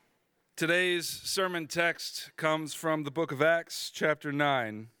Today's sermon text comes from the book of Acts, chapter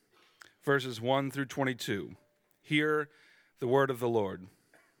 9, verses 1 through 22. Hear the word of the Lord.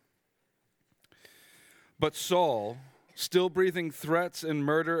 But Saul, still breathing threats and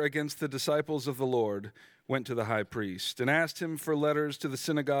murder against the disciples of the Lord, went to the high priest and asked him for letters to the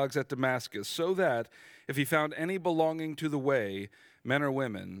synagogues at Damascus, so that if he found any belonging to the way, men or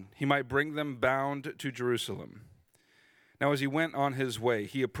women, he might bring them bound to Jerusalem. Now as he went on his way,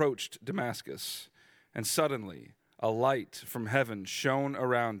 he approached Damascus, and suddenly a light from heaven shone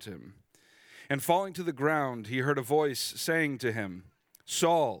around him. And falling to the ground, he heard a voice saying to him,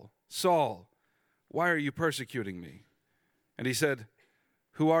 "Saul, Saul, why are you persecuting me?" And he said,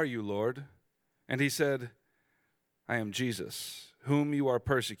 "Who are you, Lord?" And he said, "I am Jesus, whom you are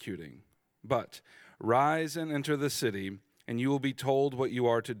persecuting. But rise and enter the city, and you will be told what you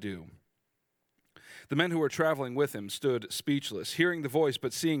are to do." The men who were traveling with him stood speechless, hearing the voice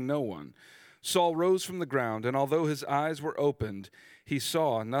but seeing no one. Saul rose from the ground, and although his eyes were opened, he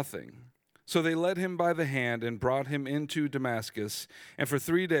saw nothing. So they led him by the hand and brought him into Damascus, and for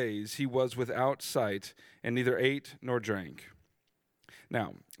 3 days he was without sight, and neither ate nor drank.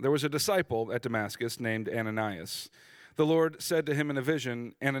 Now, there was a disciple at Damascus named Ananias. The Lord said to him in a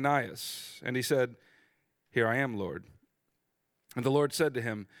vision, "Ananias." And he said, "Here I am, Lord." And the Lord said to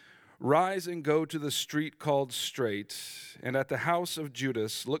him, "Rise and go to the street called Straight, and at the house of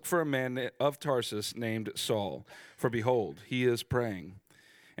Judas look for a man of Tarsus named Saul, for behold, he is praying.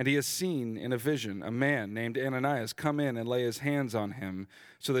 And he has seen in a vision a man named Ananias come in and lay his hands on him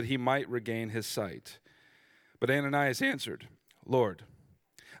so that he might regain his sight." But Ananias answered, "Lord,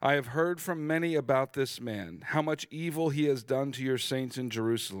 I have heard from many about this man, how much evil he has done to your saints in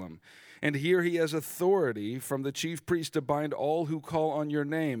Jerusalem. And here he has authority from the chief priest to bind all who call on your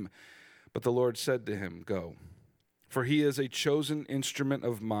name." But the Lord said to him, "Go, for he is a chosen instrument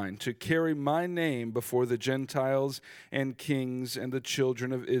of mine to carry my name before the Gentiles and kings and the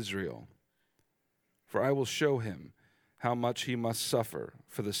children of Israel. For I will show him how much he must suffer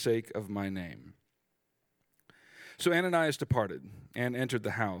for the sake of my name." So Ananias departed and entered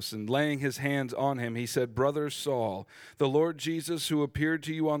the house, and laying his hands on him, he said, "Brother Saul, the Lord Jesus, who appeared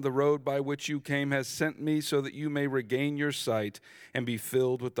to you on the road by which you came, has sent me so that you may regain your sight and be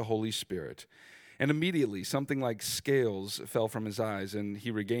filled with the Holy Spirit." And immediately something like scales fell from his eyes, and he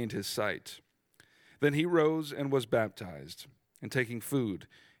regained his sight. Then he rose and was baptized, and taking food,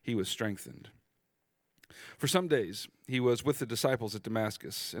 he was strengthened. For some days he was with the disciples at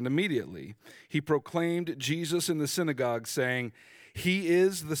Damascus, and immediately he proclaimed Jesus in the synagogue, saying, "He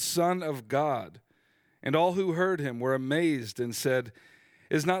is the Son of God." And all who heard him were amazed and said,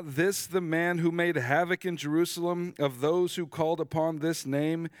 "Is not this the man who made havoc in Jerusalem of those who called upon this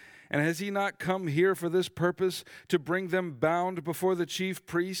name? And has he not come here for this purpose, to bring them bound before the chief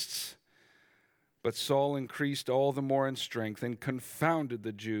priests?" But Saul increased all the more in strength and confounded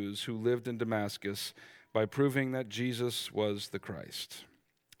the Jews who lived in Damascus by proving that Jesus was the Christ.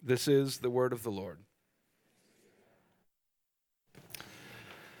 This is the word of the Lord.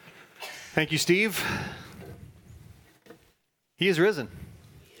 Thank you, Steve. He is risen.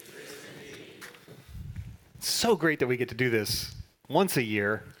 It's so great that we get to do this once a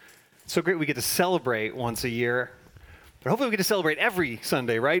year. It's so great we get to celebrate once a year. But hopefully we get to celebrate every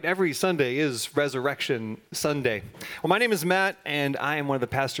Sunday, right? Every Sunday is Resurrection Sunday. Well, my name is Matt, and I am one of the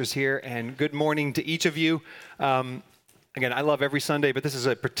pastors here, and good morning to each of you. Again, I love every Sunday, but this is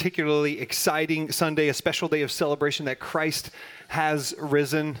a particularly exciting Sunday, a special day of celebration that Christ has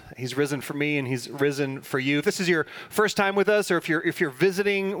risen. He's risen for me, and he's risen for you. If this is your first time with us, or if you're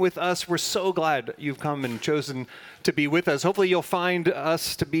visiting with us, we're so glad you've come and chosen to be with us. Hopefully you'll find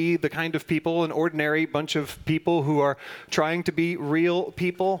us to be the kind of people, an ordinary bunch of people who are trying to be real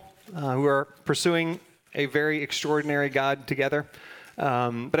people, who are pursuing a very extraordinary God together.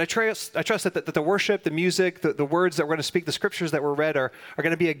 But I trust that the worship, the music, the words that we're going to speak, the scriptures that were read are going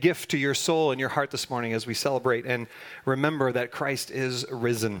to be a gift to your soul and your heart this morning as we celebrate and remember that Christ is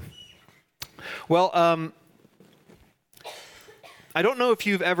risen. Well, I don't know if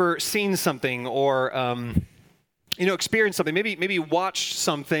you've ever seen something or experienced something, maybe watched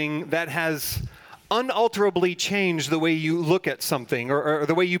something that has unalterably changed the way you look at something or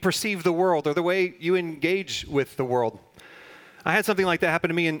the way you perceive the world or the way you engage with the world. I had something like that happen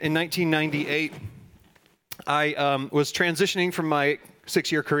to me in 1998. I was transitioning from my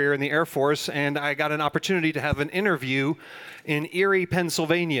 6-year career in the Air Force, and I got an opportunity to have an interview in Erie,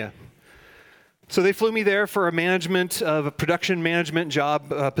 Pennsylvania. So they flew me there for a production management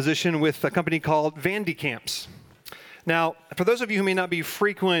job position with a company called Vandy Camps. Now, for those of you who may not be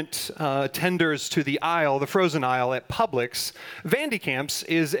frequent tenders to the aisle, the frozen aisle at Publix, Van de Kamp's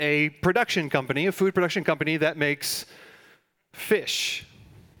is a production company, a food production company that makes fish.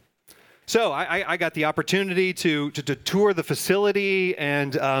 So I got the opportunity to tour the facility,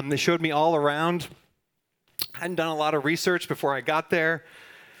 and they showed me all around. I hadn't done a lot of research before I got there.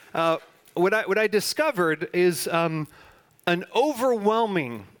 What I discovered is an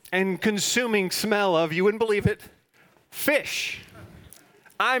overwhelming and consuming smell of, you wouldn't believe it, fish.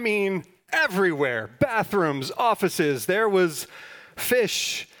 I mean, everywhere. Bathrooms, offices, there was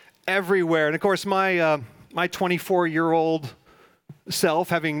fish everywhere. And of course, my 24-year-old self,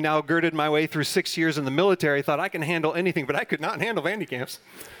 having now girded my way through 6 years in the military, thought I can handle anything, but I could not handle Van de Kamp's.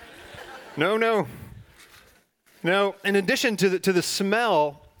 No. In addition to the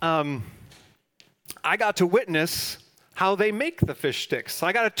smell, I got to witness how they make the fish sticks.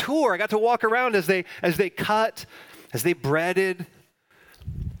 I got a tour. I got to walk around as they cut, as they breaded,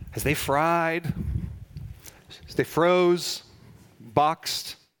 as they fried, as they froze,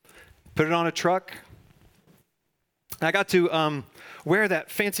 boxed, put it on a truck. And I got to wear that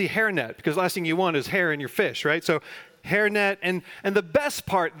fancy hairnet, because the last thing you want is hair in your fish, right? So hairnet, and the best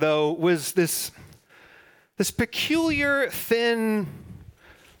part though was this peculiar thin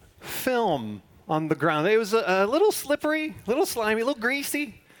film on the ground. It was a little slippery, a little slimy, a little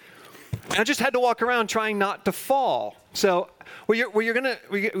greasy. And I just had to walk around trying not to fall. So what you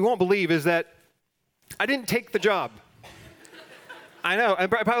won't believe is that I didn't take the job. I know, and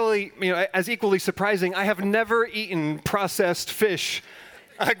probably, as equally surprising, I have never eaten processed fish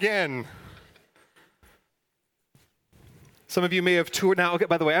again. Some of you may have toured. Now, okay,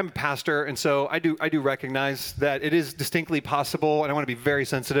 by the way, I'm a pastor, and so I do recognize that it is distinctly possible, and I want to be very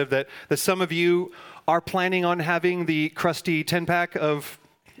sensitive, that some of you are planning on having the crusty 10-pack of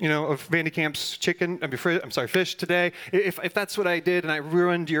Van de Kamp's fish today. If that's what I did and I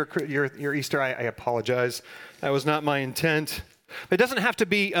ruined your Easter, I apologize. That was not my intent. It doesn't have to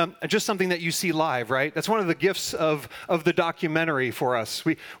be just something that you see live, right? That's one of the gifts of the documentary for us.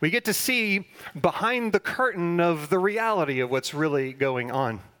 We get to see behind the curtain of the reality of what's really going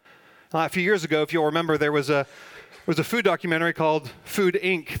on. A few years ago, if you'll remember, there was a food documentary called Food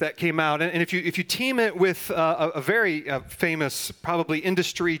Inc. that came out, and if you team it with a very famous, probably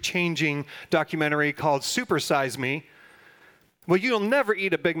industry-changing documentary called Super Size Me, well, you'll never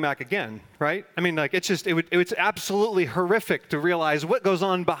eat a Big Mac again, right? I mean, it's absolutely horrific to realize what goes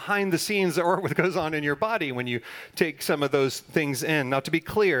on behind the scenes or what goes on in your body when you take some of those things in. Now, to be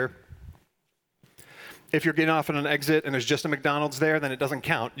clear, if you're getting off on an exit and there's just a McDonald's there, then it doesn't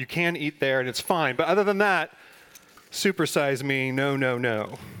count. You can eat there and it's fine. But other than that, Super Size Me,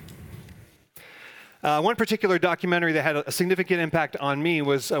 no. One particular documentary that had a significant impact on me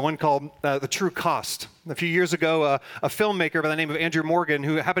was one called The True Cost. A few years ago, a filmmaker by the name of Andrew Morgan,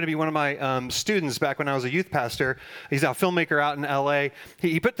 who happened to be one of my students back when I was a youth pastor, he's now a filmmaker out in LA.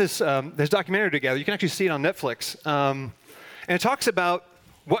 He put this documentary together. You can actually see it on Netflix. And it talks about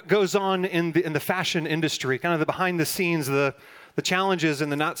what goes on in the fashion industry, kind of the behind the scenes, the challenges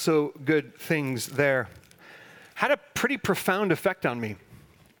and the not so good things there. Had a pretty profound effect on me.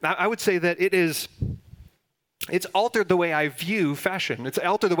 I would say that it's altered the way I view fashion. It's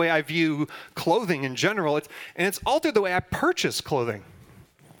altered the way I view clothing in general. And it's altered the way I purchase clothing.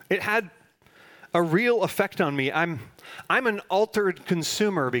 It had a real effect on me. I'm an altered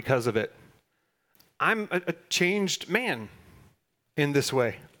consumer because of it. I'm a changed man in this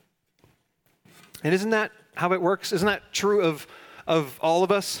way. And isn't that how it works? Isn't that true of all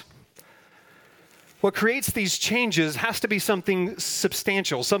of us? What creates these changes has to be something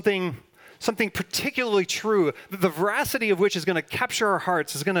substantial, something particularly true, the veracity of which is going to capture our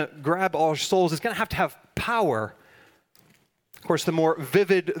hearts, is going to grab our souls, it's going to have power. Of course, the more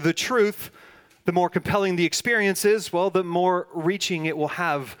vivid the truth, the more compelling the experience is, well, the more reaching it will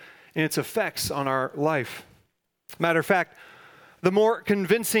have in its effects on our life. Matter of fact, the more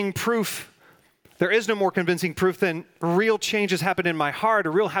convincing proof, there is no more convincing proof than real changes happen in my heart,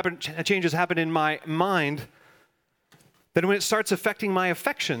 or real changes happen in my mind, than when it starts affecting my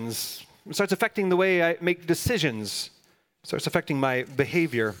affections, it starts affecting the way I make decisions, it starts affecting my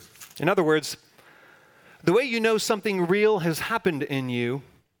behavior. In other words, the way you know something real has happened in you,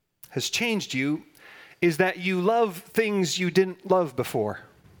 has changed you, is that you love things you didn't love before.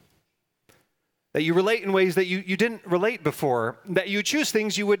 That you relate in ways that you didn't relate before. That you choose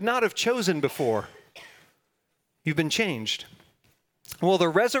things you would not have chosen before. You've been changed. Well, the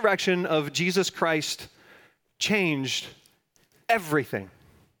resurrection of Jesus Christ changed everything.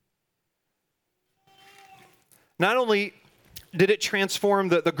 Not only did it transform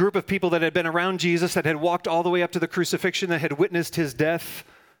the group of people that had been around Jesus, that had walked all the way up to the crucifixion, that had witnessed his death?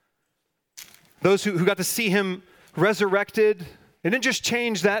 Those who got to see him resurrected. It didn't just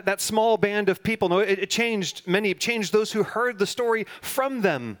change that small band of people. No, it changed many. It changed those who heard the story from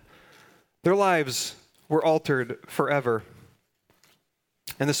them. Their lives were altered forever.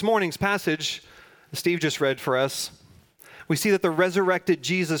 In this morning's passage, Steve just read for us, we see that the resurrected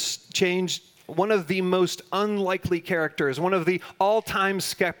Jesus changed one of the most unlikely characters, one of the all-time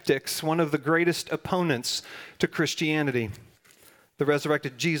skeptics, one of the greatest opponents to Christianity. The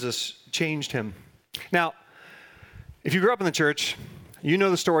resurrected Jesus changed him. Now, if you grew up in the church, you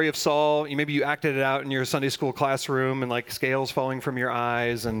know the story of Saul. Maybe you acted it out in your Sunday school classroom and like scales falling from your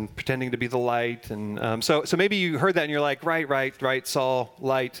eyes and pretending to be the light. And so maybe you heard that and you're like, right, Saul,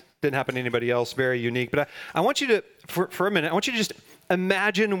 light. Didn't happen to anybody else, very unique. But I want you to, for a minute, I want you to just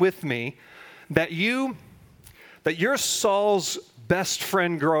imagine with me that you're Saul's best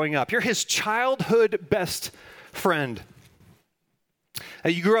friend growing up. You're his childhood best friend.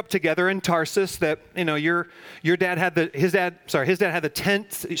 You grew up together in Tarsus. That your dad had his dad had the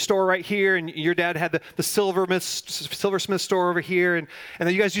tent store right here, and your dad had the silversmith store over here, and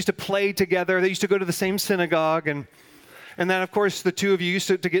then you guys used to play together. They used to go to the same synagogue, and then of course the two of you used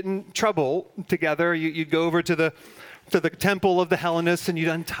to get in trouble together. You'd go over to the temple of the Hellenists, and you'd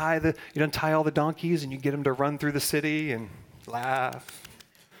untie all the donkeys, and you'd get them to run through the city and laugh.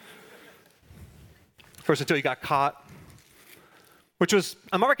 Of course, until you got caught. Which was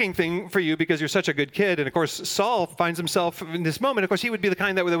a marking thing for you because you're such a good kid. And of course, Saul finds himself in this moment. Of course, he would be the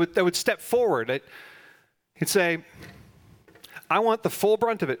kind that would step forward. He'd say, I want the full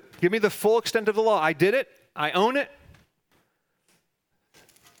brunt of it. Give me the full extent of the law. I did it. I own it.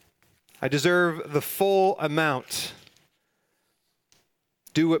 I deserve the full amount.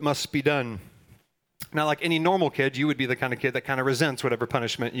 Do what must be done. Now, like any normal kid, you would be the kind of kid that kind of resents whatever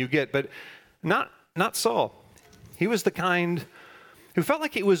punishment you get. But not Saul. He was the kind who felt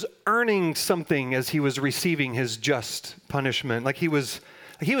like he was earning something as he was receiving his just punishment, like he was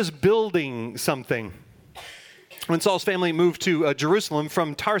building something. When Saul's family moved to Jerusalem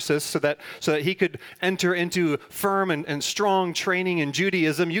from Tarsus so that he could enter into firm and strong training in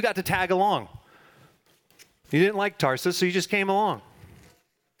Judaism, you got to tag along. You didn't like Tarsus, so you just came along.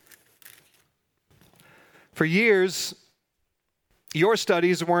 For years, your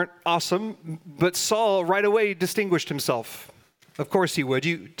studies weren't awesome, but Saul right away distinguished himself. Of course he would.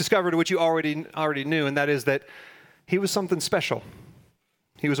 You discovered what you already knew, and that is that he was something special.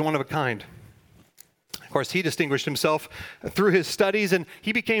 He was one of a kind. Of course, he distinguished himself through his studies, and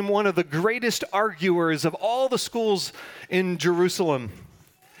he became one of the greatest arguers of all the schools in Jerusalem.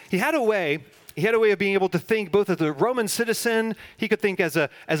 He had a way of being able to think both as a Roman citizen, he could think as a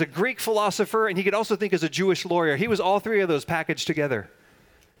Greek philosopher, and he could also think as a Jewish lawyer. He was all three of those packaged together.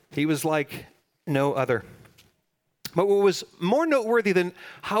 He was like no other. But what was more noteworthy than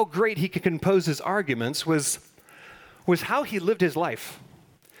how great he could compose his arguments was how he lived his life.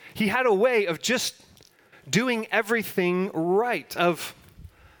 He had a way of just doing everything right, of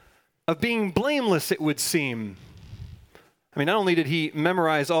being blameless, it would seem. I mean, not only did he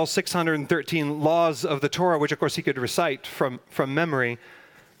memorize all 613 laws of the Torah, which of course he could recite from memory,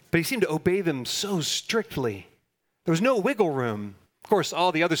 but he seemed to obey them so strictly. There was no wiggle room. Of course,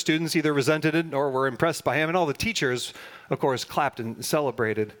 all the other students either resented it or were impressed by him, and all the teachers, of course, clapped and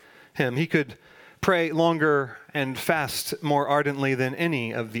celebrated him. He could pray longer and fast more ardently than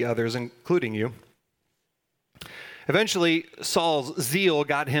any of the others, including you. Eventually, Saul's zeal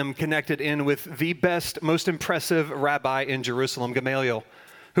got him connected in with the best, most impressive rabbi in Jerusalem, Gamaliel,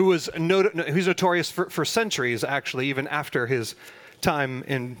 who's notorious for centuries, actually, even after his time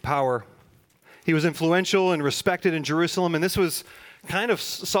in power. He was influential and respected in Jerusalem, and this was kind of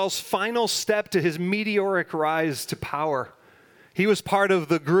Saul's final step to his meteoric rise to power. He was part of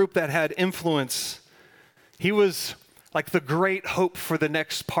the group that had influence. He was like the great hope for the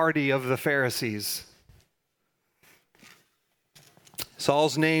next party of the Pharisees.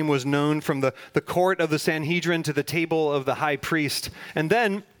 Saul's name was known from the court of the Sanhedrin to the table of the high priest. And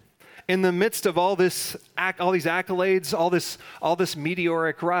then, in the midst of all these accolades, all this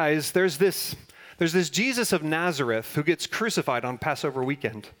meteoric rise, there's this Jesus of Nazareth who gets crucified on Passover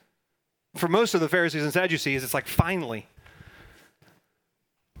weekend. For most of the Pharisees and Sadducees, it's like, finally.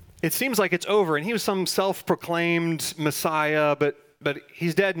 It seems like it's over, and he was some self-proclaimed Messiah, but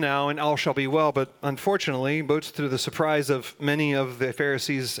he's dead now, and all shall be well. But unfortunately, both to the surprise of many of the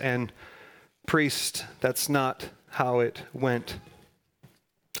Pharisees and priests, that's not how it went.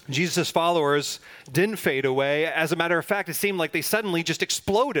 Jesus' followers didn't fade away. As a matter of fact, it seemed like they suddenly just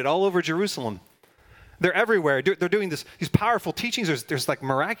exploded all over Jerusalem. They're everywhere. They're doing these powerful teachings. There's like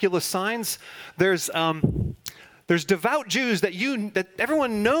miraculous signs. There's devout Jews that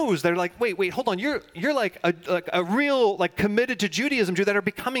everyone knows. They're like, wait, hold on. You're like a real like committed to Judaism Jew that are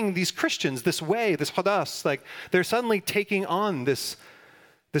becoming these Christians, this way, this hadas. Like they're suddenly taking on this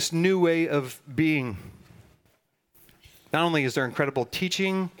new way of being. Not only is there incredible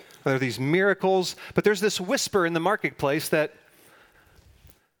teaching, there are these miracles, but there's this whisper in the marketplace that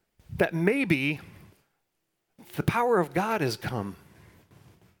maybe the power of God has come.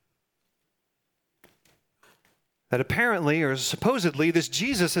 That apparently or supposedly this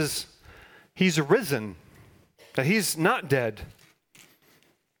Jesus he's risen, that he's not dead.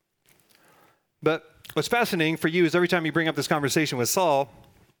 But what's fascinating for you is every time you bring up this conversation with Saul,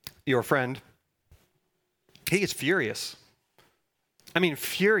 your friend, he gets furious. I mean,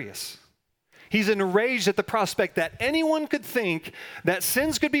 furious. He's enraged at the prospect that anyone could think that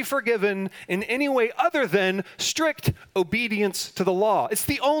sins could be forgiven in any way other than strict obedience to the law. It's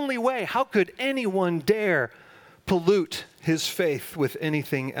the only way. How could anyone dare pollute his faith with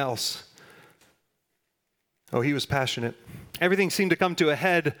anything else? Oh, he was passionate. Everything seemed to come to a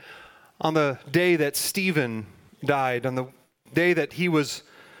head on the day that Stephen died, on the day that he was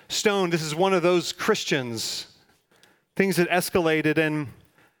stoned. This is one of those Christians. Things had escalated,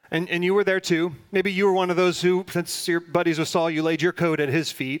 and you were there too. Maybe you were one of those who, since your buddies with Saul, you laid your coat at his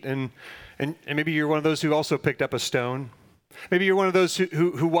feet, and maybe you're one of those who also picked up a stone. Maybe you're one of those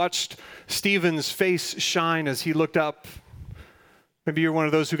who watched Stephen's face shine as he looked up. Maybe you're one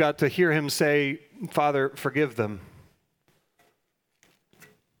of those who got to hear him say, "Father, forgive them."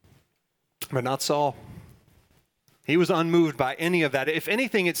 But not Saul. He was unmoved by any of that. If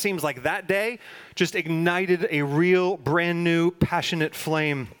anything, it seems like that day just ignited a real, brand new, passionate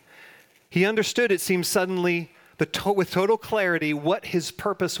flame. He understood, it seems suddenly, with total clarity, what his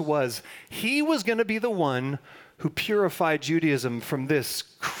purpose was. He was going to be the one who purified Judaism from this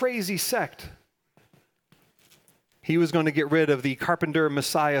crazy sect. He was going to get rid of the carpenter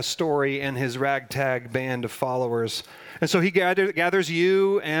Messiah story and his ragtag band of followers. And so he gathers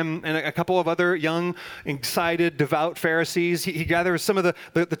you and a couple of other young, excited, devout Pharisees. He gathers some of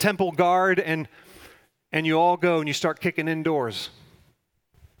the temple guard, and you all go and you start kicking in doors.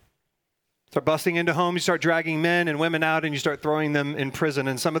 Start busting into homes, you start dragging men and women out, and you start throwing them in prison.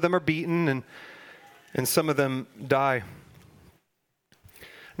 And some of them are beaten, and some of them die.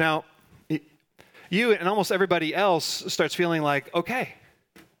 Now, you and almost everybody else starts feeling like, okay,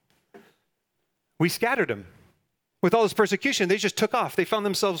 we scattered them. With all this persecution, they just took off. They found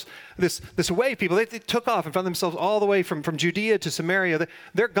themselves, this way of people, they took off and found themselves all the way from Judea to Samaria.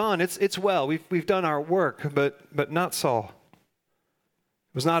 They're gone. It's well. We've done our work, but not Saul.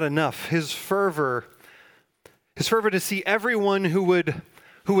 It was not enough. His fervor to see everyone who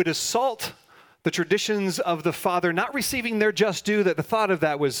would assault the traditions of the Father not receiving their just due, that the thought of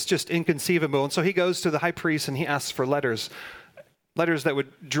that was just inconceivable. And so he goes to the high priest and he asks for letters that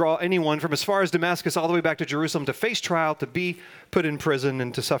would draw anyone from as far as Damascus all the way back to Jerusalem to face trial, to be put in prison,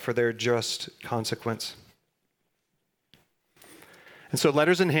 and to suffer their just consequence. And so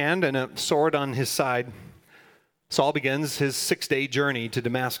letters in hand and a sword on his side, Saul begins his 6-day journey to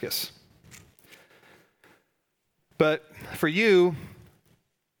Damascus. But for you,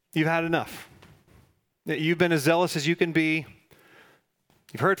 you've had enough. You've been as zealous as you can be.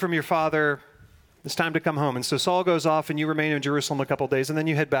 You've heard from your father. It's time to come home. And so Saul goes off, and you remain in Jerusalem a couple of days, and then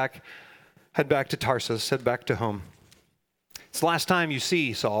you head back to Tarsus, head back to home. It's the last time you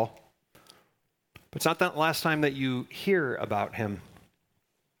see Saul, but it's not that last time that you hear about him.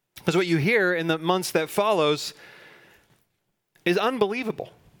 Because what you hear in the months that follows is unbelievable.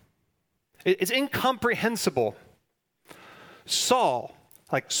 It's incomprehensible. Saul,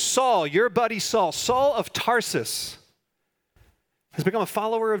 your buddy Saul of Tarsus, has become a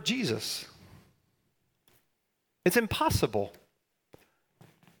follower of Jesus. It's impossible.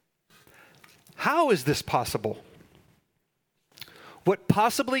 How is this possible? What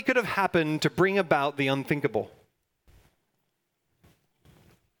possibly could have happened to bring about the unthinkable?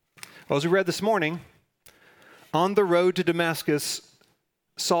 Well, as we read this morning, on the road to Damascus,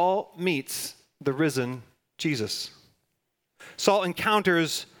 Saul meets the risen Jesus. Saul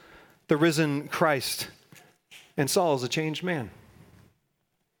encounters the risen Christ, and Saul is a changed man.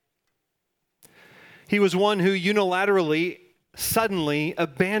 He was one who unilaterally, suddenly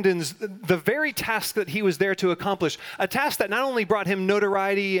abandons the very task that he was there to accomplish, a task that not only brought him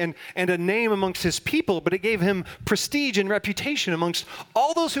notoriety and a name amongst his people, but it gave him prestige and reputation amongst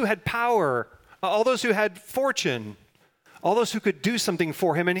all those who had power, all those who had fortune, all those who could do something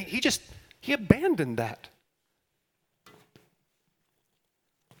for him, and he abandoned that.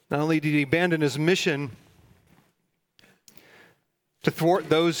 Not only did he abandon his mission to thwart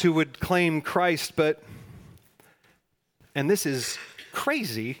those who would claim Christ, but, and this is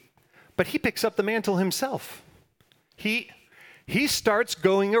crazy, but he picks up the mantle himself. He starts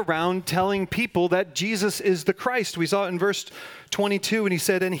going around telling people that Jesus is the Christ. We saw it in verse 22, and he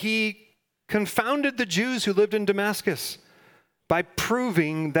said, and he confounded the Jews who lived in Damascus by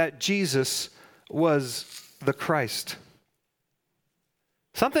proving that Jesus was the Christ.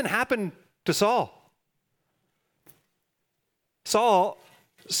 Something happened to Saul. Saul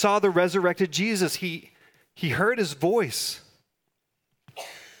saw the resurrected Jesus. He heard his voice.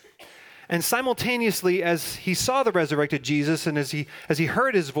 And simultaneously, as he saw the resurrected Jesus and as he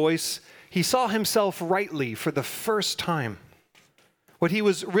heard his voice, he saw himself rightly for the first time. What he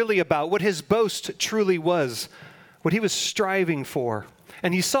was really about, what his boast truly was, what he was striving for.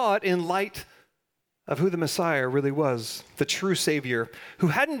 And he saw it in light of who the Messiah really was, the true Savior, who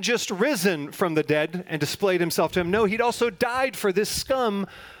hadn't just risen from the dead and displayed himself to him. No, he'd also died for this scum,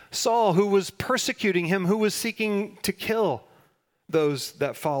 Saul, who was persecuting him, who was seeking to kill those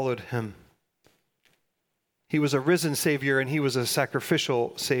that followed him. He was a risen Savior and he was a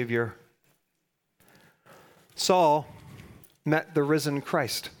sacrificial Savior. Saul met the risen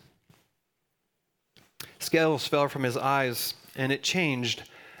Christ. Scales fell from his eyes and it changed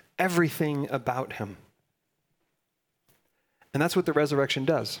everything about him. And that's what the resurrection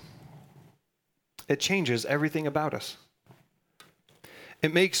does. It changes everything about us.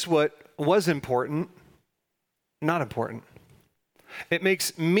 It makes what was important not important. It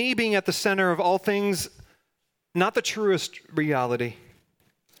makes me being at the center of all things not the truest reality.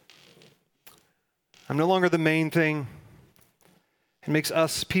 I'm no longer the main thing. It makes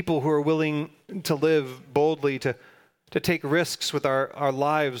us people who are willing to live boldly, to take risks with our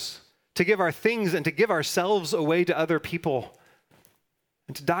lives, to give our things and to give ourselves away to other people,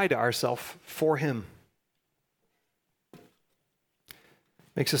 and to die to ourselves for him.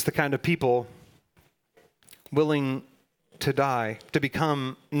 Makes us the kind of people willing to die, to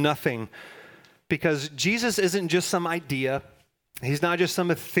become nothing. Because Jesus isn't just some idea. He's not just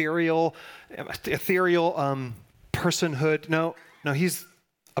some ethereal personhood. No, he's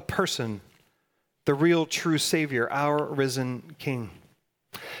a person, the real true Savior, our risen King.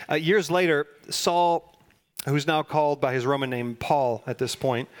 Years later, Saul, who's now called by his Roman name Paul at this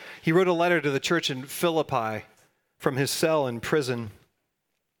point, he wrote a letter to the church in Philippi from his cell in prison.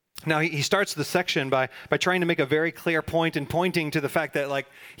 Now, he starts the section by trying to make a very clear point and pointing to the fact that,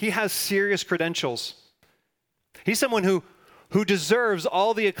 he has serious credentials. He's someone who deserves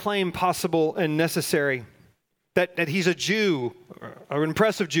all the acclaim possible and necessary. That he's a Jew, an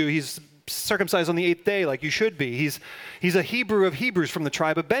impressive Jew. He's circumcised on the 8th day like you should be. He's a Hebrew of Hebrews from the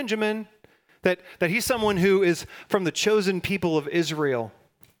tribe of Benjamin. That he's someone who is from the chosen people of Israel.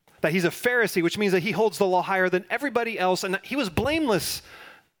 That he's a Pharisee, which means that he holds the law higher than everybody else. And that he was blameless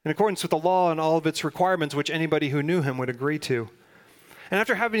in accordance with the law and all of its requirements, which anybody who knew him would agree to. And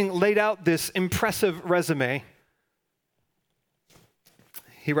after having laid out this impressive resume,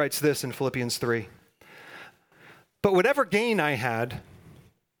 he writes this in Philippians 3. But whatever gain I had,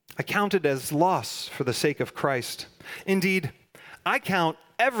 I counted as loss for the sake of Christ. Indeed, I count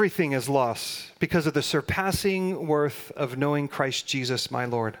everything as loss because of the surpassing worth of knowing Christ Jesus my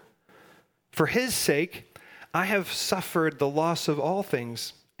Lord. For his sake, I have suffered the loss of all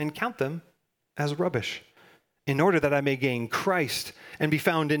things and count them as rubbish, in order that I may gain Christ and be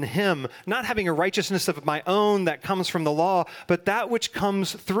found in him, not having a righteousness of my own that comes from the law, but that which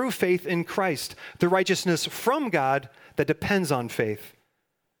comes through faith in Christ, the righteousness from God that depends on faith,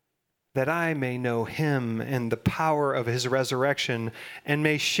 that I may know him and the power of his resurrection and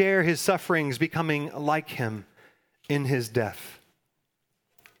may share his sufferings, becoming like him in his death.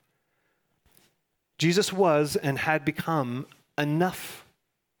 Jesus was and had become enough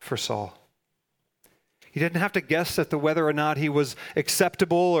for Saul. He didn't have to guess at whether or not he was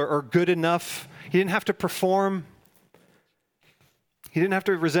acceptable or good enough. He didn't have to perform. He didn't have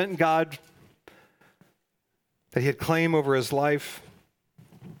to resent God that he had claim over his life.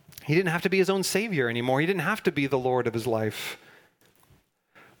 He didn't have to be his own savior anymore. He didn't have to be the Lord of his life.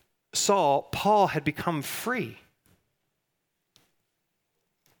 Paul had become free.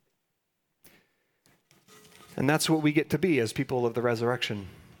 And that's what we get to be as people of the resurrection.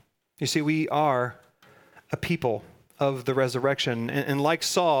 You see, we are a people of the resurrection. And like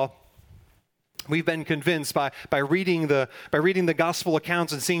Saul, we've been convinced by reading the gospel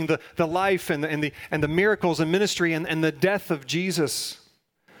accounts and seeing the life and the miracles and ministry and the death of Jesus.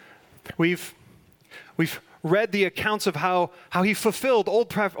 We've read the accounts of how he fulfilled Old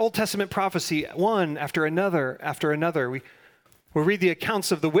Testament prophecy one after another after another. We'll read the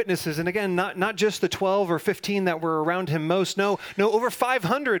accounts of the witnesses, and again, not just the 12 or 15 that were around him most. No, over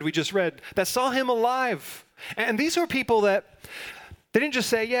 500 we just read that saw him alive. And these were people that they didn't just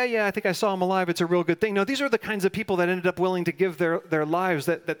say, yeah, I think I saw him alive. It's a real good thing. No, these are the kinds of people that ended up willing to give their lives,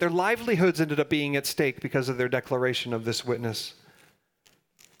 that their livelihoods ended up being at stake because of their declaration of this witness.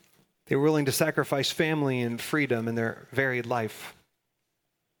 They were willing to sacrifice family and freedom in their very life.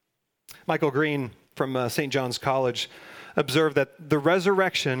 Michael Green from St. John's College observed that the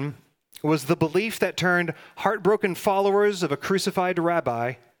resurrection was the belief that turned heartbroken followers of a crucified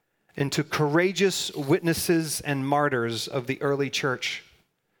rabbi into courageous witnesses and martyrs of the early church.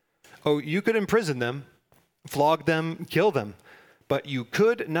 Oh, you could imprison them, flog them, kill them, but you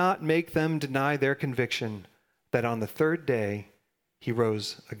could not make them deny their conviction that on the third day he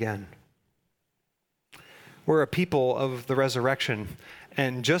rose again. We're a people of the resurrection,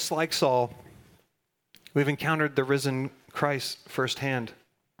 and just like Saul, we've encountered the risen Christ firsthand.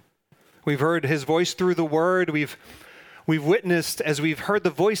 We've heard his voice through the word. We've witnessed as we've heard the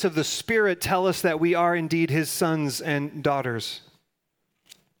voice of the Spirit tell us that we are indeed his sons and daughters.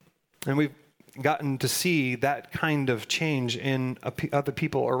 And we've gotten to see that kind of change in other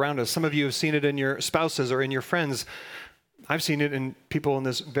people around us. Some of you have seen it in your spouses or in your friends. I've seen it in people in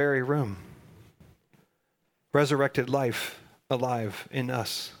this very room. Resurrected life alive in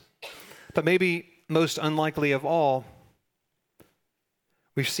us. But maybe most unlikely of all,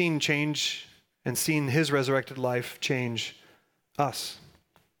 we've seen change and seen his resurrected life change us.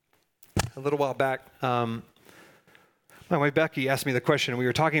 A little while back, my wife Becky asked me the question. We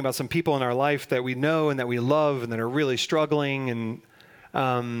were talking about some people in our life that we know and that we love and that are really struggling.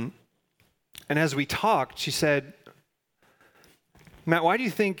 And as we talked, she said, Matt, why do you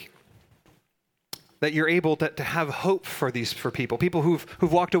think that you're able to have hope for people who've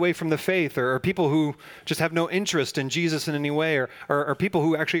walked away from the faith, or people who just have no interest in Jesus in any way, or people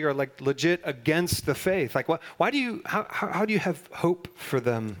who actually are like legit against the faith? Like, how do you have hope for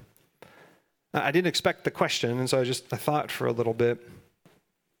them? I didn't expect the question, and so I thought for a little bit,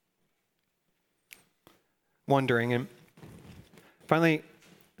 wondering, and finally,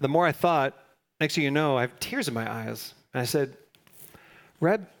 the more I thought, next thing you know, I have tears in my eyes, and I said,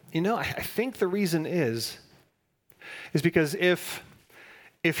 Reb, I think the reason is because if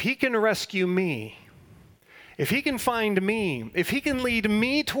he can rescue me, if he can find me, if he can lead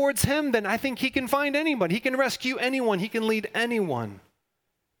me towards him, then I think he can find anyone. He can rescue anyone. He can lead anyone.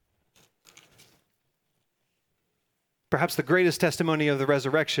 Perhaps the greatest testimony of the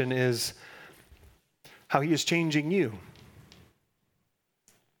resurrection is how he is changing you.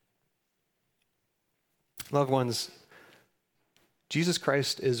 Loved ones, Jesus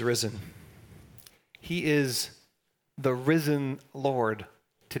Christ is risen. He is the risen Lord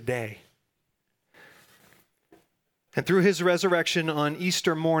today. And through his resurrection on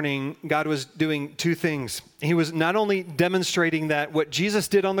Easter morning, God was doing two things. He was not only demonstrating that what Jesus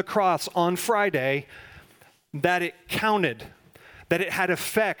did on the cross on Friday, that it counted, that it had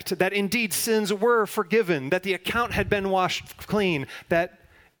effect, that indeed sins were forgiven, that the account had been washed clean, that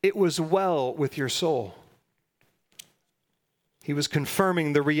it was well with your soul. He was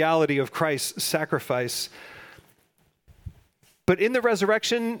confirming the reality of Christ's sacrifice. But in the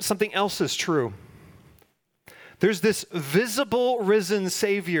resurrection, something else is true. There's this visible risen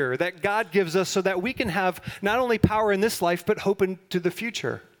Savior that God gives us so that we can have not only power in this life, but hope into the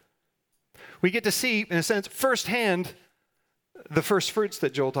future. We get to see, in a sense, firsthand, the first fruits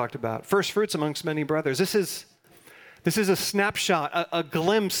that Joel talked about. First fruits amongst many brothers. This is a snapshot, a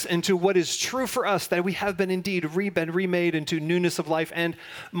glimpse into what is true for us, that we have been indeed remade into newness of life, and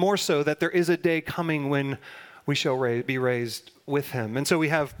more so that there is a day coming when we shall be raised with him. And so we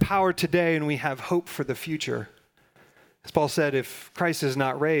have power today and we have hope for the future. As Paul said, if Christ is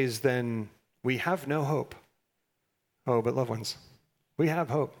not raised, then we have no hope. Oh, but loved ones, we have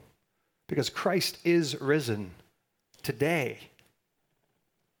hope because Christ is risen today.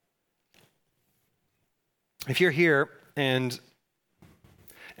 If you're here and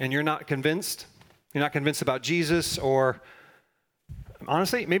you're not convinced about Jesus, or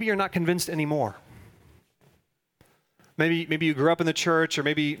honestly, maybe you're not convinced anymore. Maybe you grew up in the church, or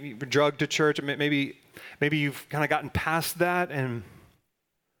maybe you were drugged to church, or maybe you've kind of gotten past that, and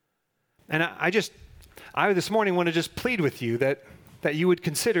I this morning want to just plead with you that you would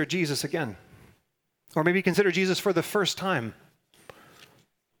consider Jesus again, or maybe consider Jesus for the first time.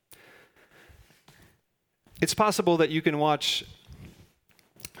 It's possible that you can watch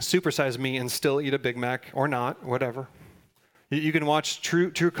Super Size Me and still eat a Big Mac, or not, whatever. You can watch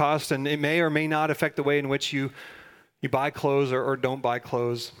True Cost, and it may or may not affect the way in which you buy clothes or don't buy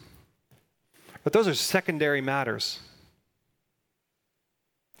clothes. But those are secondary matters.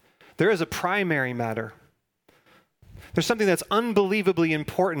 There is a primary matter. There's something that's unbelievably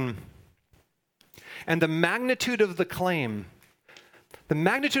important. And the magnitude of the claim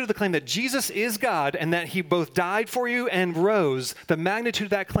that Jesus is God and that he both died for you and rose, the magnitude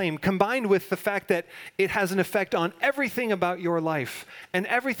of that claim, combined with the fact that it has an effect on everything about your life and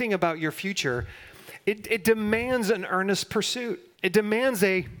everything about your future, it demands an earnest pursuit. It demands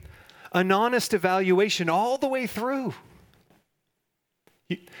an honest evaluation all the way through.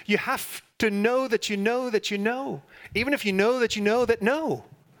 You have to know that you know that you know. Even if you know that you know that no,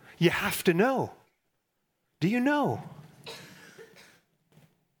 you have to know. Do you know?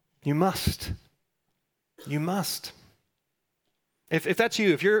 You must. You must. If that's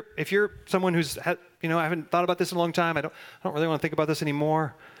you, if you're someone who's I haven't thought about this in a long time. I don't really want to think about this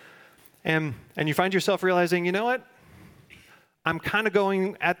anymore. And you find yourself realizing, you know what? I'm kind of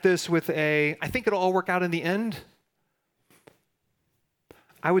going at this with I think it'll all work out in the end.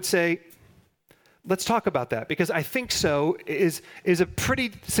 I would say, let's talk about that, because I think so is a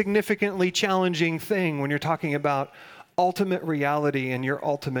pretty significantly challenging thing when you're talking about ultimate reality and your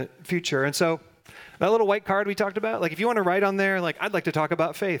ultimate future. And so that little white card we talked about, like if you want to write on there, like I'd like to talk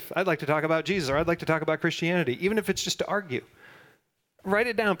about faith, I'd like to talk about Jesus, or I'd like to talk about Christianity, even if it's just to argue, write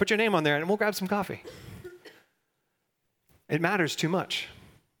it down, put your name on there, and we'll grab some coffee. It matters too much.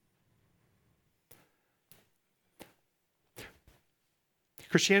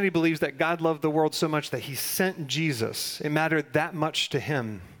 Christianity believes that God loved the world so much that he sent Jesus. It mattered that much to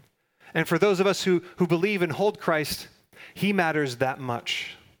him. And for those of us who believe and hold Christ, he matters that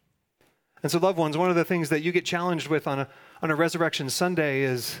much. And so, loved ones, one of the things that you get challenged with on a Resurrection Sunday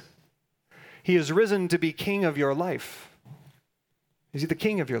is he is risen to be king of your life. Is he the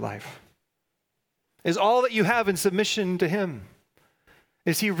king of your life? Is all that you have in submission to him?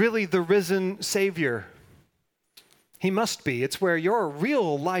 Is he really the risen Savior? He must be. It's where your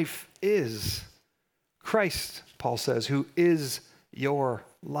real life is. Christ, Paul says, who is your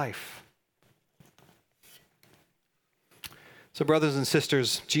life. So, brothers and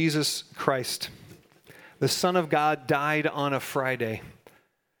sisters, Jesus Christ, the Son of God, died on a Friday,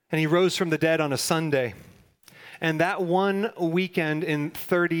 and he rose from the dead on a Sunday. And that one weekend in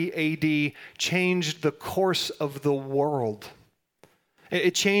 30 AD changed the course of the world.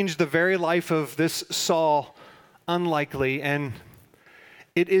 It changed the very life of this Saul, unlikely, and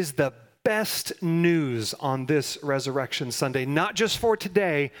it is the best news on this Resurrection Sunday, not just for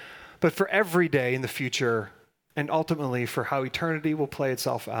today, but for every day in the future, and ultimately for how eternity will play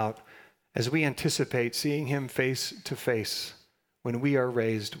itself out as we anticipate seeing him face to face when we are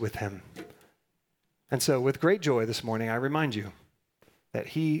raised with him. And so with great joy this morning, I remind you that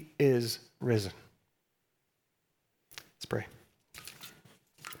he is risen. Let's pray.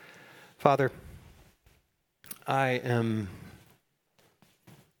 Father, I'm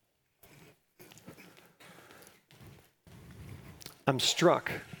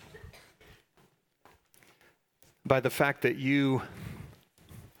struck by the fact that you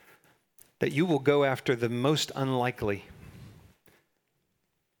will go after the most unlikely.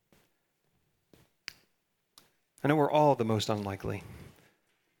 I know we're all the most unlikely,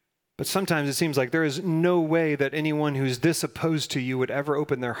 but sometimes it seems like there is no way that anyone who's this opposed to you would ever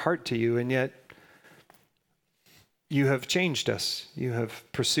open their heart to you, and yet you have changed us. You have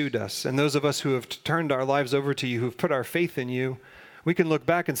pursued us. And those of us who have turned our lives over to you, who've put our faith in you, we can look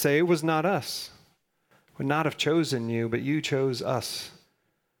back and say, it was not us. We would not have chosen you, but you chose us.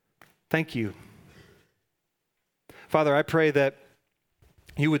 Thank you. Father, I pray that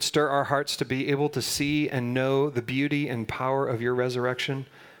you would stir our hearts to be able to see and know the beauty and power of your resurrection,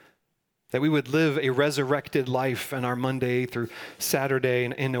 that we would live a resurrected life in our Monday through Saturday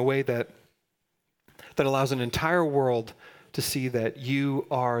in a way that allows an entire world to see that you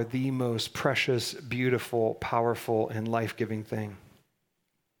are the most precious, beautiful, powerful, and life-giving thing.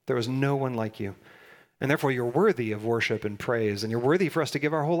 There is no one like you. And therefore, you're worthy of worship and praise, and you're worthy for us to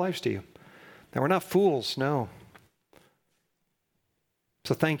give our whole lives to you. Now, we're not fools, no.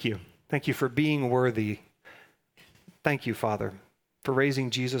 So thank you. Thank you for being worthy. Thank you, Father, for raising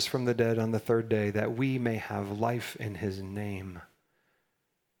Jesus from the dead on the third day, that we may have life in his name.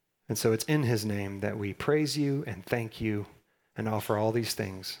 And so it's in his name that we praise you and thank you and offer all these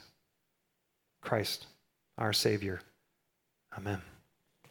things. Christ, our Savior. Amen.